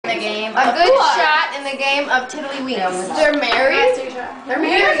game. A good shot in the game of tiddlywinks. They're married? They're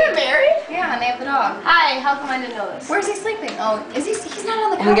married? They're married? Yeah, and they have the dog. Hi, how come I didn't know this? Where's he sleeping? Oh, is he? He's not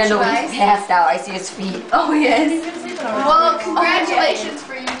on the couch, Oh my god, no, guys. he's passed out. I see his feet. Oh, he is. He's been sleeping already. Well, congratulations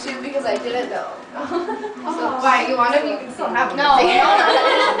for you two because I didn't know. Why, you want them? You can still have them. No.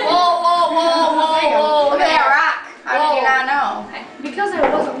 Whoa. Look at that rock. How did you not know? Because I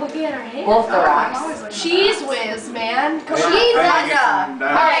wasn't looking at her hand. Both the rocks. Cheese whiz, man. Come on. Cheese Linda.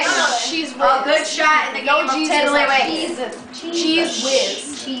 Alright, cheese whiz. A good shot in the game of tiddlywinks. Cheese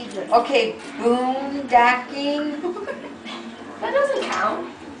whiz. Okay, boondocking, That doesn't count.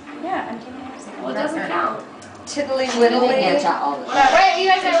 Yeah, I'm Well, it doesn't count. tiddly widdly, Wait, you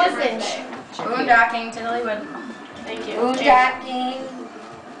guys are listening. Boondocking, tiddlywinks. Thank you. boondocking,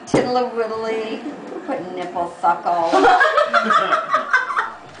 tiddly widdly, put nipple suckle.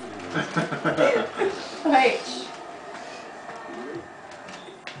 Wait.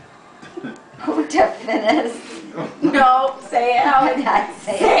 Hootafinnis. No, say it how it is.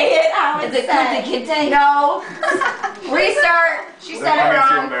 Say it how it's said. No. Restart. She said it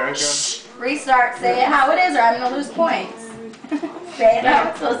wrong. Shh. Restart. Say it how it is or I'm going to lose points. Say it how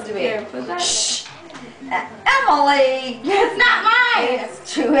it's supposed to be. Here, put that. Shh. Emily. It's not mine.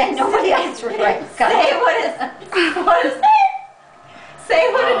 It's true and nobody else would write. Say what is it? Say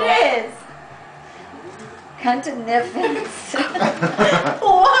what it is. Cuntiniffins.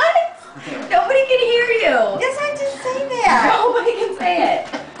 What? Nobody can hear you. Yes, I just say that. Nobody can say it.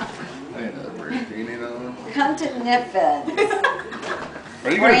 Cuntiniffins.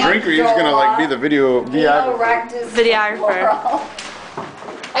 Are you gonna drink or are you just gonna like be the video Videographer.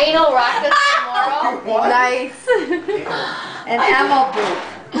 Anal rocket tomorrow. Nice. And Emma Boop.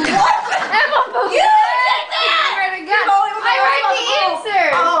 Emma Boo. You said that. I write the answer.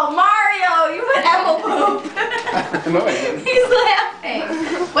 Oh, Mario, you put Emma Boop. No, I didn't. He's laughing.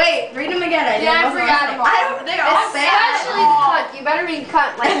 Wait, read them again. I forgot them all. They're all bad. Especially the cut. You better be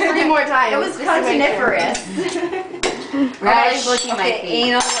cut like 3 more times. It was cuntiniferous. Right, okay,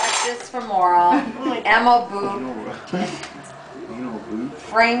 anal rectus femoral, Emma Boop,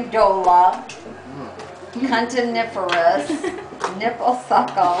 Frandola, Cuntiniferous, nipple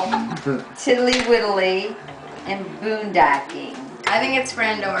suckle, tiddly widdly, and boondocking. I think it's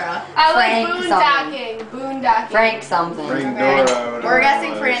Frandora. I like Frank boondocking. Boondocking. Frank something. Frank Dora. We're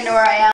guessing Frandora.